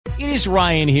It is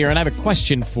Ryan here, and I have a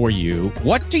question for you.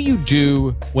 What do you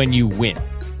do when you win?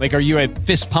 Like, are you a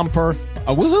fist pumper,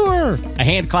 a woohooer, a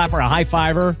hand clapper, a high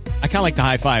fiver? I kind of like the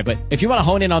high five, but if you want to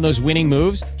hone in on those winning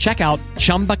moves, check out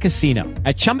Chumba Casino.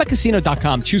 At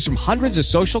ChumbaCasino.com, choose from hundreds of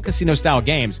social casino-style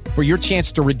games for your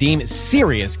chance to redeem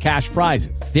serious cash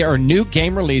prizes. There are new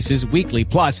game releases weekly,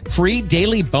 plus free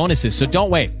daily bonuses. So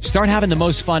don't wait. Start having the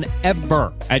most fun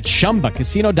ever at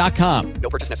ChumbaCasino.com. No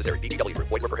purchase necessary. VGW Group.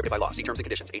 Void where prohibited by law. See terms and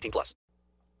conditions. 18 plus.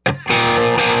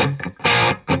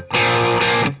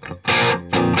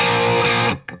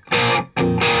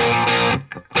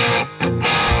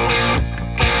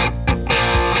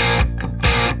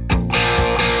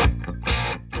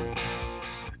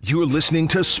 You're listening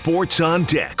to Sports on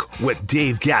Deck with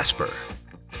Dave Gasper.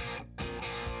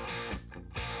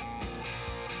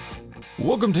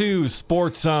 Welcome to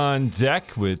Sports on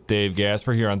Deck with Dave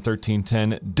Gasper here on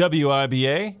 1310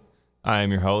 WIBA. I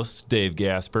am your host, Dave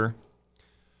Gasper.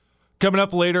 Coming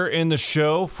up later in the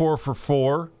show, 4 for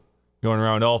 4, going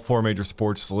around all 4 major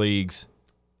sports leagues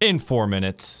in 4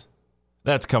 minutes.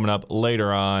 That's coming up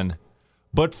later on.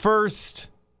 But first,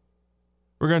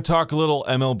 we're going to talk a little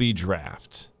MLB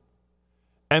Draft.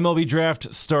 MLB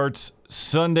Draft starts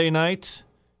Sunday night,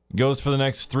 goes for the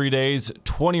next 3 days,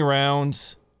 20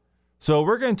 rounds. So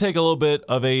we're going to take a little bit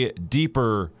of a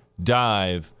deeper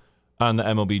dive on the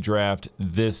MLB Draft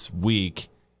this week.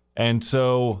 And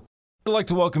so I'd like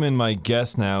to welcome in my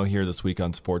guest now here this week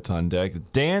on Sports on Deck,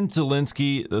 Dan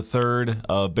Zielinski III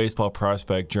of Baseball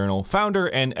Prospect Journal, founder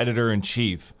and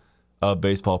editor-in-chief of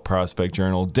Baseball Prospect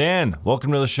Journal. Dan,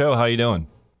 welcome to the show. How you doing?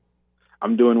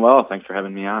 I'm doing well. Thanks for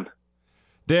having me on.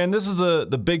 Dan, this is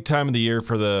the big time of the year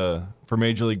for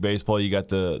Major League Baseball. You got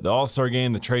the All-Star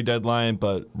Game, the trade deadline,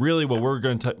 but really what we're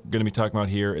going to be talking about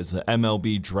here is the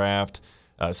MLB Draft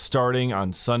starting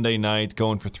on Sunday night,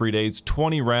 going for 3 days,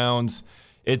 20 rounds.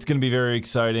 It's going to be very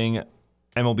exciting.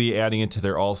 MLB adding it to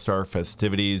their All-Star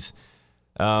festivities.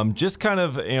 Just kind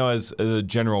of, as a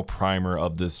general primer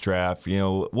of this draft,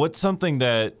 what's something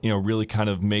that, really kind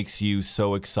of makes you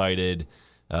so excited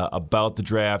about the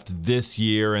draft this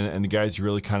year and the guys you're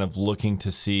really kind of looking to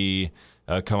see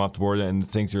come off the board and the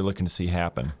things you're looking to see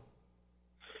happen?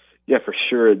 Yeah, for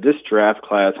sure. This draft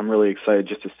class, I'm really excited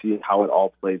just to see how it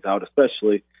all plays out,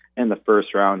 especially in the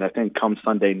first round. I think come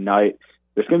Sunday night,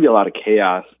 there's going to be a lot of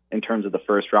chaos in terms of the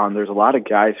first round. There's a lot of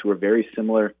guys who are very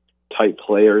similar type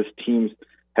players. Teams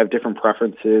have different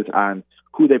preferences on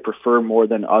who they prefer more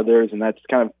than others, and that's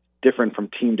kind of different from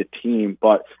team to team,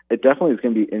 but it definitely is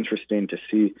going to be interesting to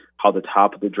see how the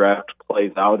top of the draft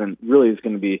plays out, and really is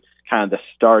going to be kind of the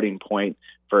starting point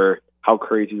for how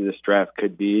crazy this draft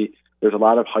could be. There's a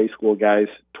lot of high school guys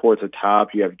towards the top.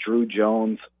 You have Drew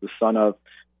Jones, the son of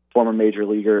former major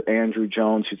leaguer Andrew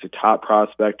Jones, who's a top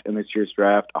prospect in this year's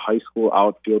draft, a high school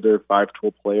outfielder,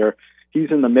 5-tool player. He's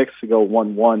in the mix to go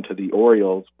 1-1 to the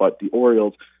Orioles, but the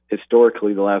Orioles,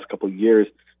 historically, the last couple of years,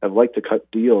 have liked to cut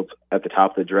deals at the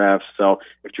top of the draft. So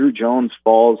if Drew Jones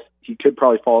falls, he could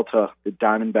probably fall to the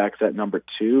Diamondbacks at number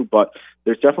 2, but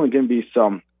there's definitely going to be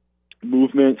some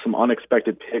movement, some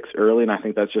unexpected picks early, and I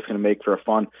think that's just going to make for a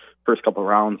fun first couple of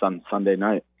rounds on Sunday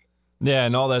night. Yeah,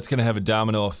 and all that's going to have a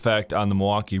domino effect on the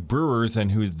Milwaukee Brewers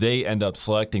and who they end up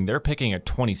selecting. They're picking at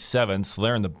 27, so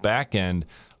they're in the back end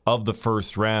of the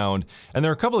first round. And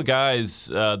there are a couple of guys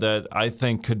that I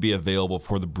think could be available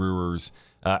for the Brewers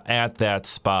at that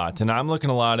spot. And I'm looking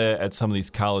a lot at some of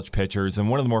these college pitchers, and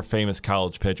one of the more famous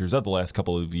college pitchers of the last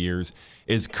couple of years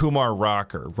is Kumar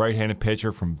Rocker, right-handed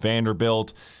pitcher from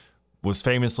Vanderbilt, was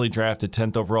famously drafted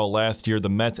 10th overall last year. The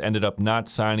Mets ended up not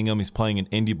signing him. He's playing in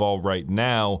indie ball right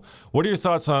now. What are your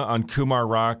thoughts on Kumar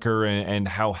Rocker and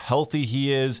how healthy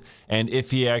he is, and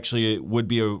if he actually would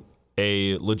be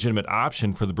a legitimate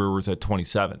option for the Brewers at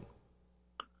 27?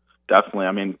 Definitely.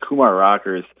 I mean, Kumar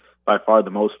Rocker is by far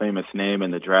the most famous name in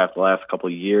the draft the last couple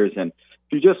of years. And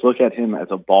if you just look at him as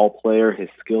a ball player, his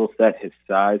skill set, his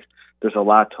size, there's a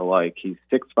lot to like. He's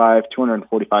 6'5",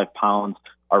 245 pounds,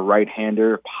 a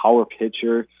right-hander, power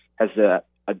pitcher, has a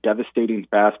devastating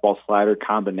fastball slider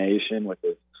combination with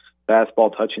his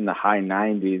fastball touching the high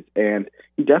 90s. And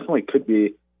he definitely could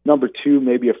be number 2,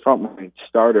 maybe a frontline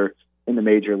starter in the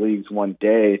major leagues one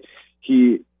day.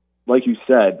 He, like you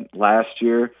said, last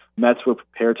year, Mets were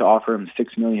prepared to offer him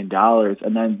 $6 million,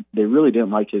 and then they really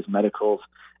didn't like his medicals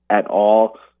at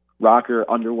all. Rocker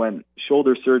underwent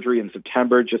shoulder surgery in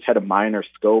September, just had a minor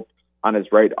scope on his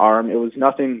right arm. It was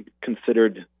nothing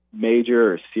considered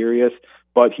major or serious,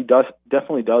 but he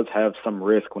definitely does have some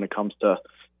risk when it comes to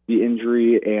the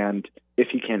injury and if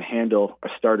he can handle a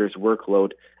starter's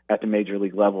workload at the major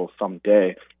league level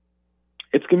someday.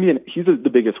 It's going to be he's the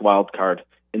biggest wild card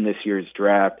in this year's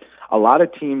draft. A lot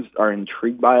of teams are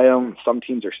intrigued by him. Some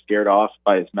teams are scared off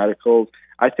by his medicals.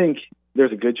 I think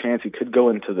there's a good chance he could go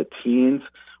into the teens,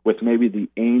 with maybe the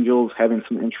Angels having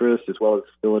some interest, as well as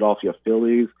Philadelphia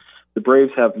Phillies. The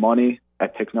Braves have money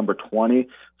at pick number 20.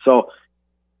 So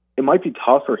it might be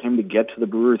tough for him to get to the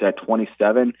Brewers at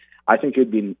 27. I think it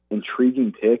would be an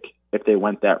intriguing pick if they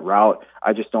went that route.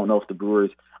 I just don't know if the Brewers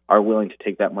are willing to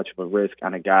take that much of a risk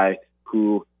on a guy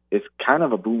who is kind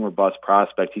of a boom or bust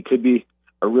prospect. He could be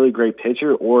a really great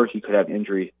pitcher, or he could have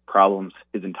injury problems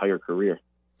his entire career.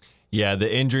 Yeah,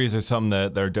 the injuries are something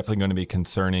that are definitely going to be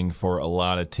concerning for a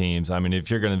lot of teams. I mean,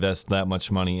 if you're going to invest that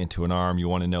much money into an arm, you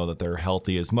want to know that they're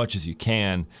healthy as much as you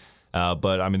can.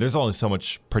 But, I mean, there's only so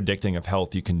much predicting of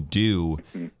health you can do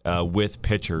with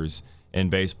pitchers in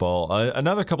baseball.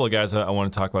 Another couple of guys I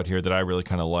want to talk about here that I really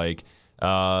kind of like,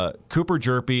 Cooper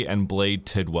Jerpy and Blade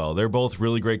Tidwell. They're both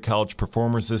really great college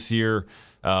performers this year.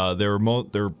 They're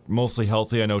mostly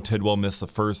healthy. I know Tidwell missed the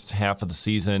first half of the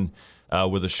season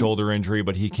with a shoulder injury,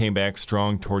 but he came back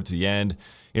strong towards the end.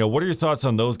 What are your thoughts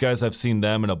on those guys? I've seen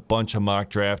them in a bunch of mock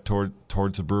draft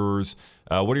towards the Brewers.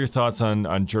 What are your thoughts on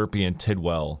Jerpy and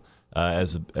Tidwell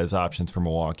as options for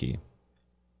Milwaukee?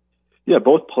 Yeah,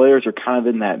 both players are kind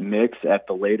of in that mix at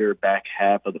the later back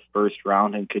half of the first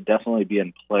round and could definitely be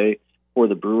in play for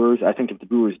the Brewers. I think if the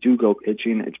Brewers do go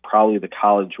pitching, it's probably the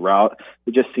college route.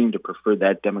 They just seem to prefer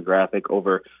that demographic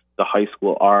over the high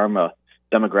school arm, a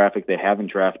demographic they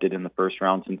haven't drafted in the first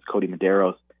round since Cody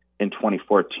Medeiros in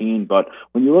 2014. But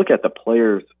when you look at the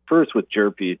players, first with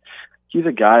Jerpy, he's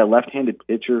a guy, a left-handed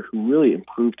pitcher, who really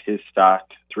improved his stock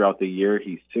throughout the year.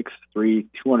 He's 6'3",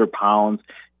 200 pounds,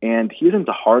 and he isn't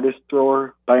the hardest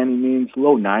thrower by any means,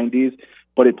 low 90s,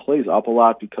 but it plays up a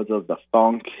lot because of the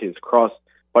funk, his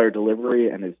cross-fire delivery,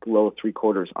 and his low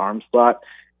three-quarters arm slot.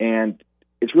 And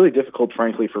it's really difficult,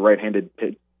 frankly, for right-handed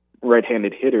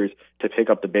hitters to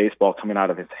pick up the baseball coming out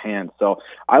of his hand. So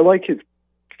I like his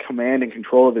command and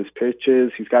control of his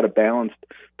pitches. He's got a balanced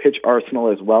pitch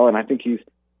arsenal as well, and I think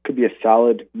could be a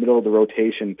solid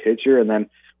middle-of-the-rotation pitcher. And then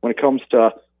when it comes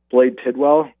to Blade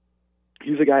Tidwell,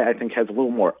 he's a guy I think has a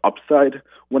little more upside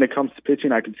when it comes to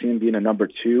pitching. I could see him being a number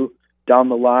 2 down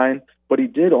the line, but he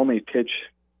did only pitch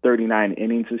 39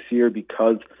 innings this year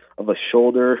because of a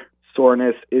shoulder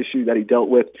soreness issue that he dealt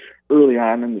with early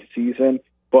on in the season.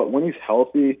 But when he's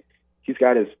healthy, he's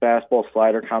got his fastball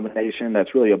slider combination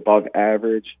that's really above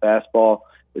average. Fastball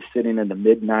is sitting in the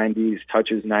mid-90s,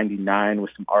 touches 99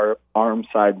 with some arm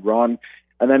side run.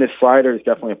 And then his slider is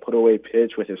definitely a put-away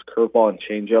pitch with his curveball and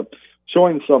changeup,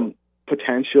 showing some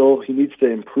potential. He needs to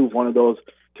improve one of those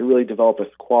to really develop a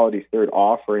quality third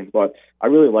offering. But I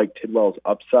really like Tidwell's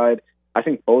upside. I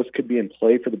think both could be in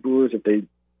play for the Brewers if they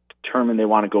determine they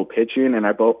want to go pitching, and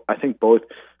I think both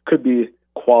could be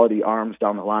quality arms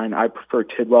down the line. I prefer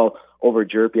Tidwell over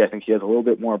Jerpy. I think he has a little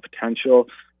bit more potential,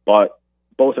 but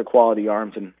both are quality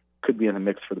arms and could be in the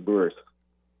mix for the Brewers.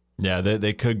 Yeah,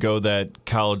 they could go that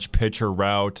college pitcher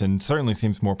route, and certainly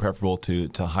seems more preferable to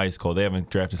high school. They haven't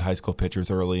drafted high school pitchers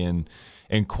early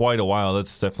in quite a while.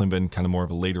 That's definitely been kind of more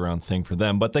of a later round thing for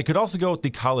them. But they could also go with the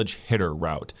college hitter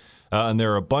route. And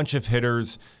there are a bunch of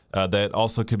hitters that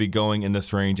also could be going in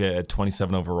this range at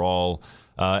 27 overall.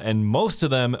 And most of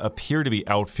them appear to be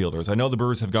outfielders. I know the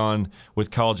Brewers have gone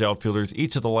with college outfielders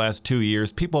each of the last 2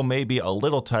 years. People may be a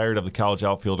little tired of the college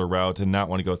outfielder route and not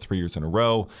want to go 3 years in a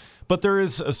row, but there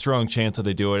is a strong chance that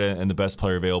they do it, and the best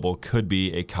player available could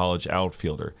be a college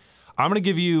outfielder. I'm going to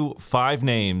give you 5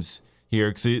 names here,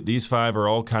 because these 5 are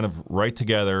all kind of right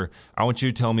together. I want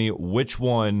you to tell me which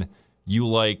one you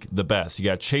like the best. You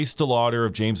got Chase DeLauder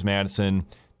of James Madison,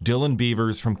 Dylan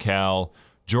Beavers from Cal,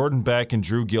 Jordan Beck and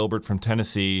Drew Gilbert from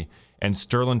Tennessee, and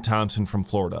Sterling Thompson from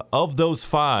Florida. Of those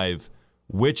 5,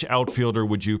 which outfielder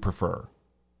would you prefer?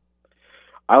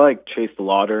 I like Chase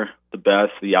DeLauder the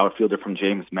best, the outfielder from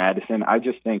James Madison. I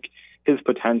just think his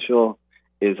potential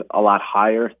is a lot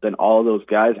higher than all of those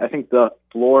guys. I think the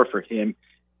floor for him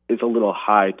is a little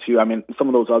high, too. I mean, some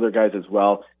of those other guys as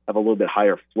well have a little bit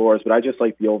higher floors, but I just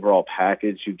like the overall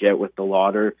package you get with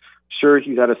DeLauder. Sure,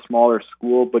 he's at a smaller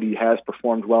school, but he has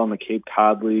performed well in the Cape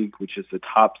Cod League, which is the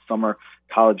top summer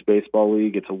college baseball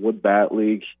league. It's a wood bat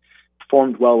league.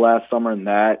 Performed well last summer in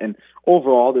that, and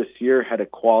overall this year had a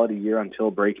quality year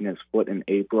until breaking his foot in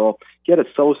April. He had a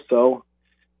so-so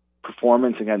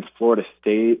performance against Florida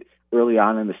State early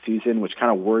on in the season, which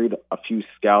kind of worried a few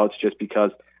scouts just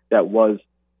because that was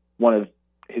one of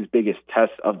his biggest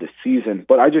tests of the season.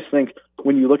 But I just think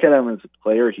when you look at him as a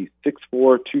player, he's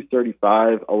 6'4",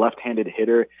 235, a left-handed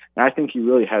hitter, and I think he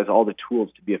really has all the tools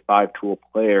to be a 5-tool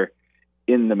player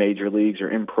in the major leagues or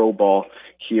in pro ball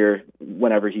here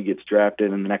whenever he gets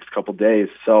drafted in the next couple days.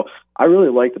 So I really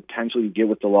like the potential you get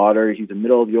with DeLauder. He's a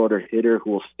middle-of-the-order hitter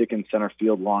who will stick in center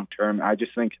field long term. I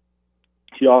just think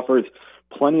he offers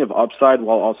plenty of upside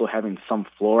while also having some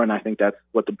floor, and I think that's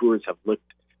what the Brewers have looked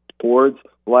towards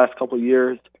the last couple of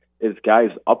years, is guys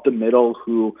up the middle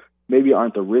who maybe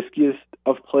aren't the riskiest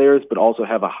of players but also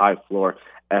have a high floor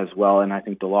as well, and I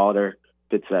think DeLauder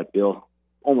fits that bill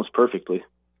almost perfectly.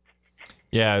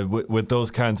 Yeah, with those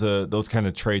kind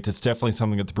of traits, it's definitely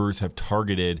something that the Brewers have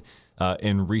targeted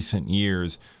in recent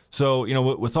years. So,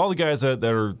 with all the guys that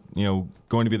are,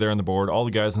 going to be there on the board, all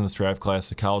the guys in this draft class,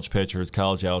 the college pitchers,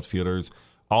 college outfielders,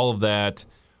 all of that,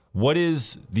 what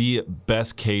is the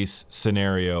best case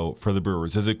scenario for the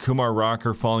Brewers? Is it Kumar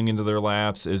Rocker falling into their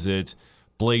laps? Is it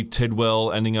Blade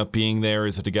Tidwell ending up being there?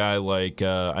 Is it a guy like,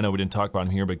 I know we didn't talk about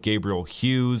him here, but Gabriel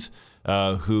Hughes,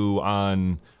 who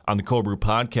on the Cold Brew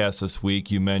podcast this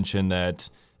week, you mentioned that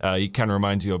he kind of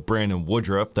reminds you of Brandon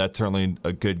Woodruff. That's certainly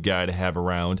a good guy to have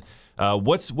around.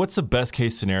 What's the best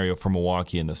case scenario for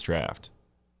Milwaukee in this draft?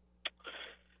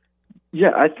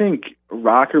 Yeah, I think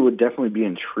Rocker would definitely be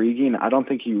intriguing. I don't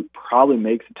think he probably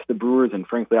makes it to the Brewers, and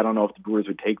frankly, I don't know if the Brewers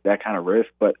would take that kind of risk.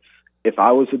 But if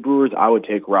I was the Brewers, I would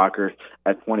take Rocker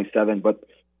at 27. But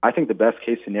I think the best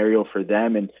case scenario for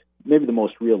them, and maybe the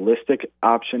most realistic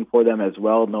option for them as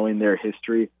well, knowing their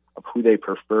history of who they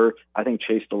prefer, I think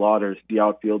Chase DeLauder, the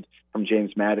outfield from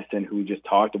James Madison, who we just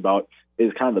talked about,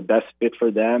 is kind of the best fit for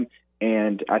them.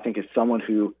 And I think is someone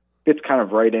who fits kind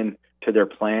of right into their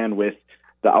plan with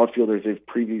the outfielders they've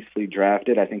previously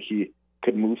drafted. I think he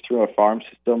could move through a farm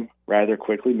system rather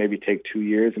quickly, maybe take 2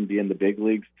 years and be in the big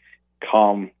leagues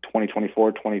come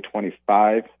 2024,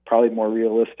 2025, probably more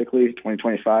realistically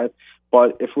 2025.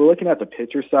 But if we're looking at the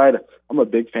pitcher side, I'm a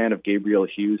big fan of Gabriel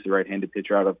Hughes, the right-handed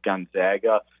pitcher out of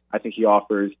Gonzaga. I think he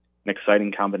offers an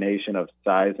exciting combination of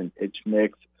size and pitch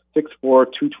mix, 6'4",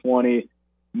 220,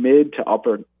 mid to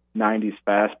upper 90s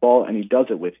fastball, and he does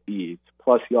it with ease.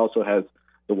 Plus, he also has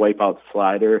the wipeout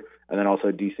slider and then also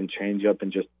a decent changeup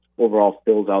and just overall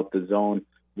fills out the zone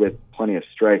with plenty of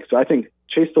strikes. So I think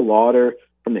Chase DeLauder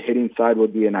from the hitting side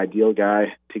would be an ideal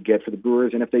guy to get for the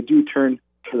Brewers. And if they do turn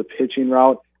to the pitching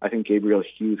route, I think Gabriel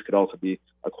Hughes could also be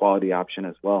a quality option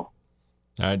as well.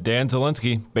 All right, Dan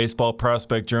Zielinski, Baseball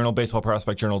Prospect Journal,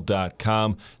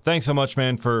 baseballprospectjournal.com. Thanks so much,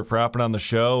 man, for hopping on the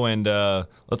show, and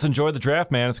let's enjoy the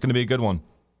draft, man. It's going to be a good one.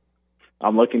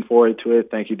 I'm looking forward to it.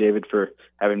 Thank you, David, for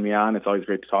having me on. It's always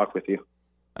great to talk with you.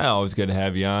 Always good to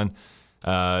have you on.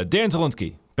 Dan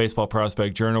Zielinski, Baseball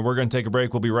Prospect Journal. We're going to take a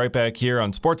break. We'll be right back here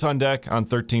on Sports on Deck on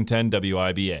 1310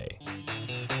 WIBA.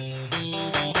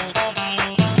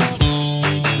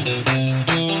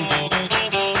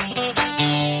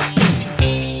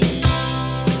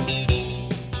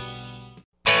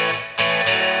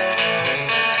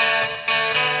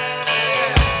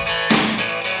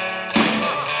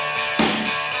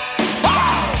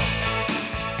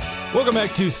 Welcome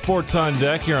back to Sports on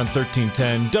Deck here on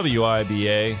 1310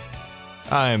 WIBA.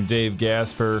 I'm Dave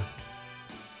Gasper,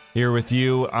 here with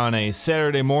you on a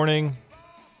Saturday morning,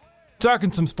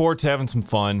 talking some sports, having some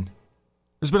fun.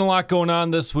 There's been a lot going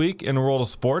on this week in the world of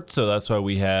sports, so that's why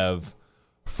we have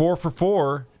 4 for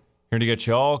 4 here to get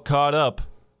you all caught up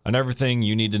on everything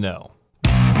you need to know.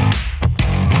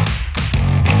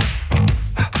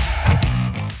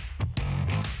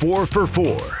 Four for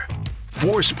 4.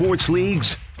 4 sports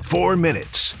leagues, 4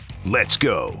 minutes. Let's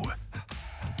go.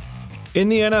 In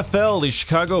the NFL, the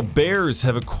Chicago Bears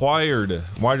have acquired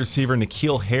wide receiver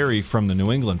N'Keal Harry from the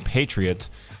New England Patriots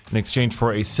in exchange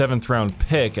for a 7th-round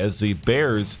pick as the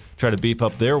Bears try to beef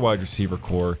up their wide receiver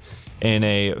core in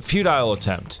a futile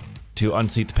attempt to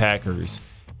unseat the Packers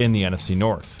in the NFC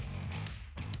North.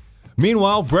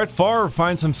 Meanwhile, Brett Favre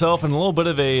finds himself in a little bit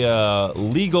of a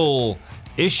legal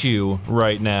issue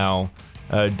right now.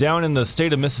 Down in the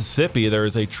state of Mississippi, there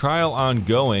is a trial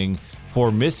ongoing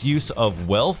for misuse of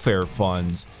welfare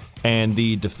funds, and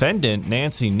the defendant,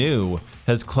 Nancy New,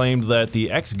 has claimed that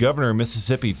the ex-governor of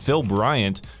Mississippi, Phil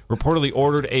Bryant, reportedly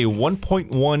ordered a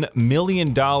 $1.1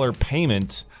 million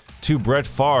payment to Brett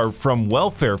Favre from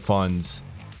welfare funds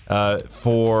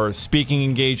for speaking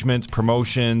engagements,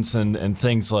 promotions, and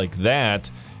things like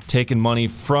that, taking money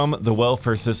from the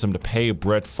welfare system to pay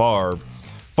Brett Favre.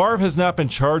 Favre has not been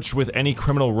charged with any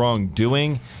criminal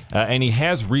wrongdoing, and he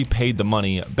has repaid the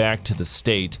money back to the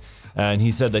state. And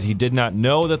he said that he did not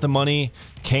know that the money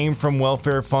came from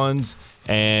welfare funds,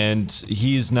 and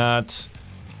he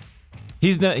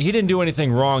didn't do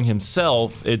anything wrong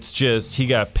himself. It's just he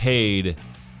got paid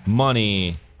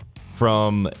money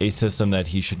from a system that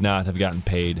he should not have gotten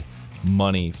paid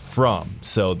money from.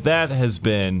 So that has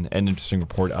been an interesting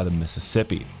report out of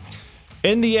Mississippi.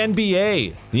 In the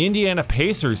NBA, the Indiana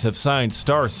Pacers have signed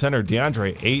star center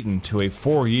DeAndre Ayton to a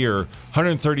 4-year,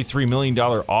 $133 million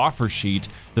offer sheet.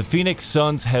 The Phoenix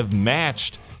Suns have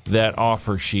matched that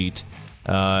offer sheet,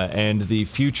 and the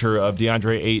future of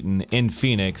DeAndre Ayton in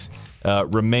Phoenix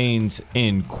remains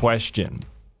in question.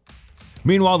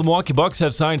 Meanwhile, the Milwaukee Bucks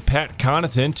have signed Pat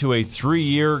Connaughton to a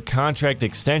 3-year contract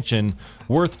extension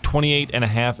worth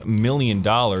 $28.5 million,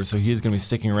 so he's going to be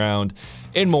sticking around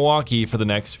in Milwaukee for the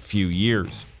next few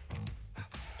years.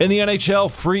 In the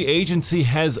NHL, free agency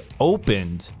has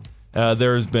opened.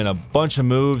 There's been a bunch of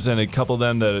moves, and a couple of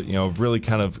them that really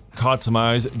kind of caught some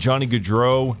eyes. Johnny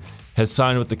Gaudreau has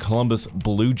signed with the Columbus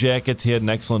Blue Jackets. He had an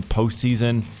excellent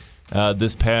postseason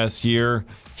this past year.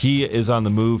 He is on the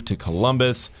move to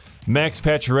Columbus. Max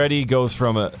Pacioretty goes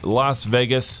from Las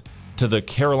Vegas to the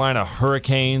Carolina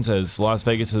Hurricanes as Las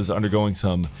Vegas is undergoing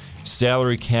some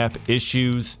salary cap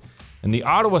issues. And the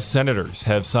Ottawa Senators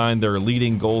have signed their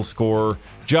leading goal scorer,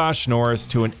 Josh Norris,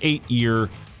 to an 8-year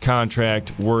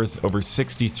contract worth over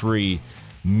 $63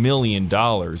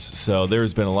 million. So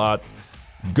there's been a lot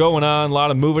going on, a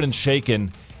lot of moving and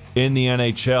shaking in the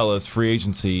NHL as free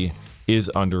agency is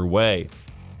underway.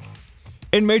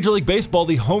 In Major League Baseball,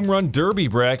 the Home Run Derby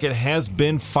bracket has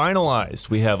been finalized.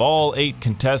 We have all 8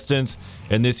 contestants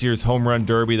in this year's Home Run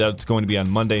Derby. That's going to be on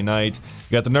Monday night.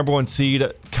 You got the number 1 seed,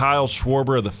 Kyle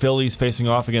Schwarber of the Phillies, facing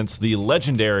off against the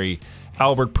legendary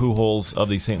Albert Pujols of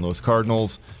the St. Louis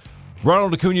Cardinals.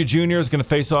 Ronald Acuna Jr. is going to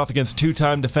face off against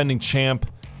 2-time defending champ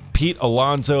Pete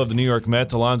Alonso of the New York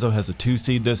Mets. Alonso has a 2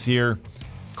 seed this year.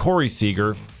 Corey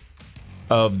Seager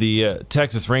of the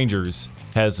Texas Rangers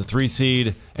has a 3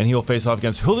 seed, and he'll face off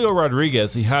against Julio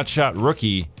Rodriguez, the hotshot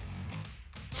rookie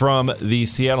from the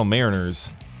Seattle Mariners,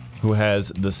 who has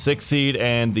the 6 seed.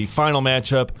 And the final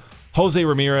matchup, Jose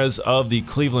Ramirez of the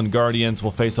Cleveland Guardians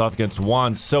will face off against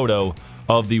Juan Soto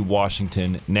of the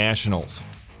Washington Nationals.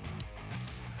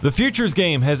 The Futures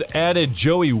game has added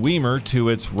Joey Wiemer to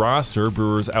its roster,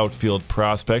 Brewers outfield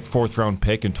prospect, 4th-round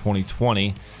pick in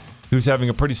 2020, who's having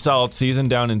a pretty solid season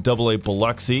down in AA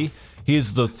Biloxi.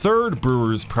 He's the 3rd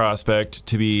Brewers prospect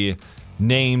to be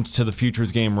named to the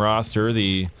Futures game roster,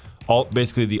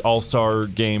 basically the all-star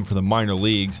game for the minor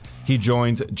leagues. He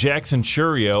joins Jackson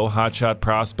Churio, hotshot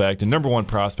prospect and number 1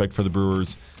 prospect for the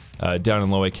Brewers down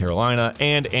in Low A, Carolina,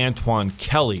 and Antoine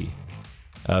Kelly,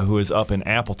 who is up in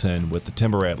Appleton with the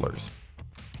Timber Rattlers.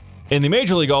 In the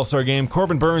Major League All-Star game,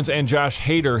 Corbin Burns and Josh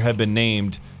Hader have been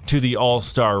named to the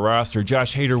All-Star roster.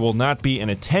 Josh Hader will not be in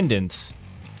attendance.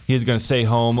 He is going to stay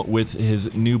home with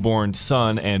his newborn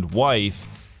son and wife,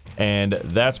 and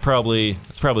that's probably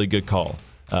a good call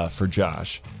for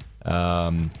Josh.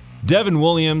 Devin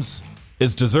Williams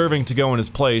is deserving to go in his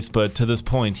place, but to this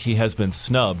point, he has been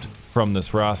snubbed from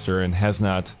this roster and has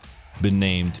not been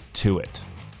named to it.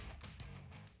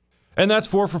 And that's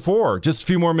 4 for 4. Just a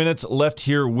few more minutes left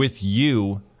here with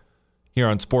you here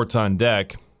on Sports on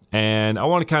Deck, and I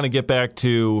want to kind of get back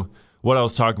to what I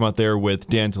was talking about there with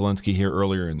Dan Zielinski here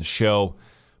earlier in the show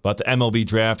about the MLB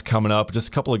Draft coming up. Just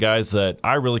a couple of guys that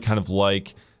I really kind of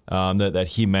like that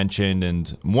he mentioned,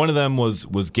 and one of them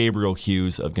was Gabriel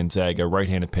Hughes of Gonzaga,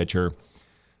 right-handed pitcher.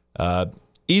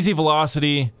 Easy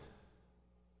velocity,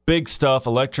 big stuff,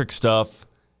 electric stuff.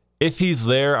 If he's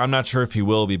there, I'm not sure if he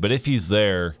will be, but if he's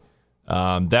there,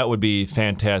 that would be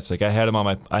fantastic. I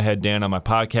had Dan on my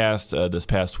podcast this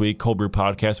past week, Cold Brew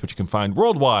Podcast, which you can find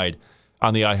worldwide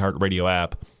on the iHeartRadio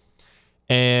app.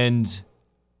 And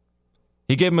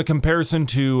he gave him a comparison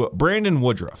to Brandon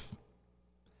Woodruff.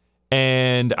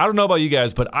 And I don't know about you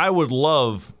guys, but I would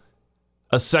love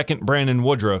a second Brandon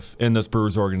Woodruff in this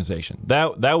Brewers organization.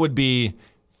 That would be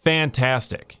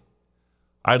fantastic.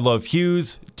 I'd love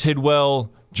Hughes,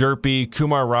 Tidwell, Jerpy,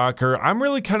 Kumar Rocker. I'm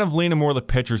really kind of leaning more the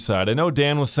pitcher side. I know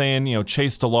Dan was saying,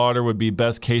 Chase DeLauder would be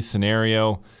best case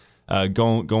scenario,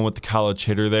 going with the college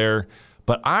hitter there.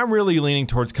 But I'm really leaning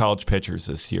towards college pitchers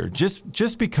this year,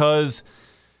 just because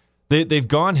they've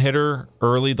gone hitter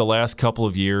early the last couple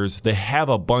of years. They have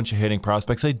a bunch of hitting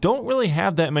prospects. They don't really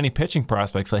have that many pitching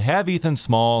prospects. They have Ethan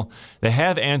Small. They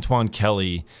have Antoine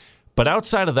Kelly. But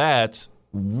outside of that,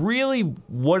 really,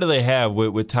 what do they have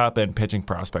with top-end pitching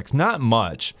prospects? Not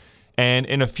much. And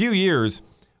in a few years,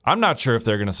 I'm not sure if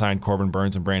they're going to sign Corbin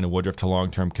Burns and Brandon Woodruff to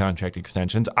long-term contract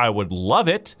extensions. I would love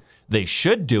it. They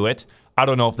should do it. I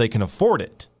don't know if they can afford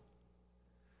it.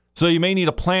 So you may need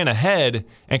to plan ahead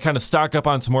and kind of stock up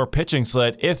on some more pitching so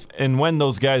that if and when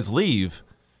those guys leave,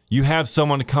 you have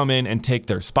someone to come in and take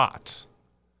their spots.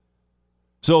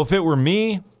 So if it were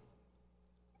me,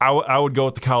 I would go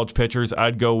with the college pitchers.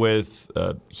 I'd go with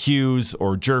Hughes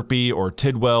or Jerpy or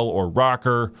Tidwell or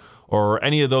Rocker or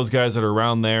any of those guys that are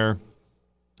around there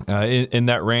in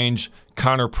that range.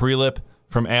 Connor Prelip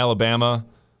from Alabama,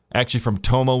 actually from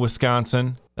Tomah,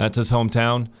 Wisconsin. That's his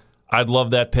hometown. I'd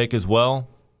love that pick as well.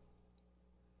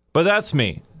 But that's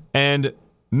me. And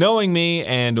knowing me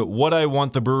and what I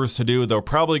want the Brewers to do, they're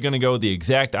probably going to go the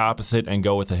exact opposite and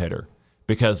go with a hitter,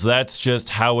 because that's just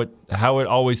how it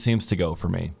always seems to go for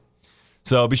me.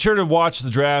 So be sure to watch the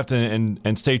draft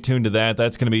and stay tuned to that.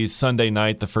 That's going to be Sunday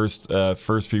night, the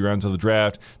first few rounds of the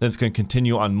draft. Then it's going to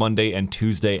continue on Monday and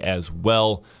Tuesday as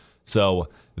well. So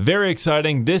very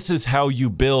exciting. This is how you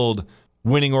build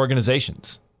winning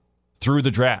organizations, through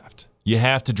the draft. You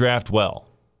have to draft well.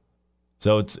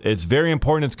 So it's very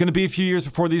important. It's going to be a few years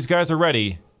before these guys are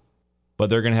ready, but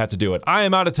they're going to have to do it. I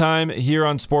am out of time here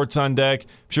on Sports on Deck. Be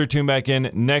sure to tune back in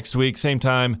next week, same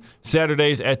time,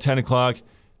 Saturdays at 10 o'clock.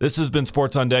 This has been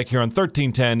Sports on Deck here on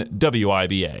 1310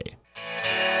 WIBA.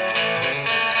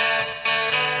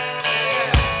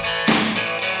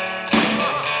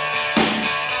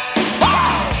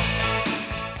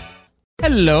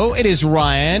 Hello, it is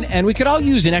Ryan, and we could all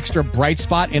use an extra bright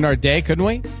spot in our day, couldn't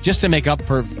we? Just to make up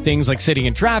for things like sitting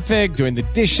in traffic, doing the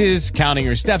dishes, counting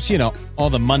your steps, you know,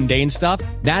 all the mundane stuff.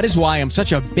 That is why I'm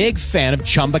such a big fan of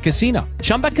Chumba Casino.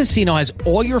 Chumba Casino has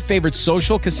all your favorite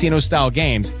social casino-style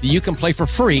games that you can play for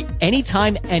free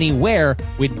anytime, anywhere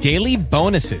with daily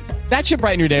bonuses. That should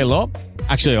brighten your day a little.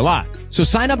 Actually, a lot. So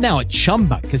sign up now at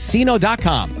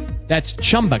ChumbaCasino.com. That's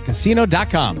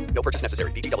ChumbaCasino.com. No purchase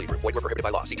necessary. VGW Group. Void where prohibited by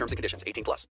law. See terms and conditions. 18+.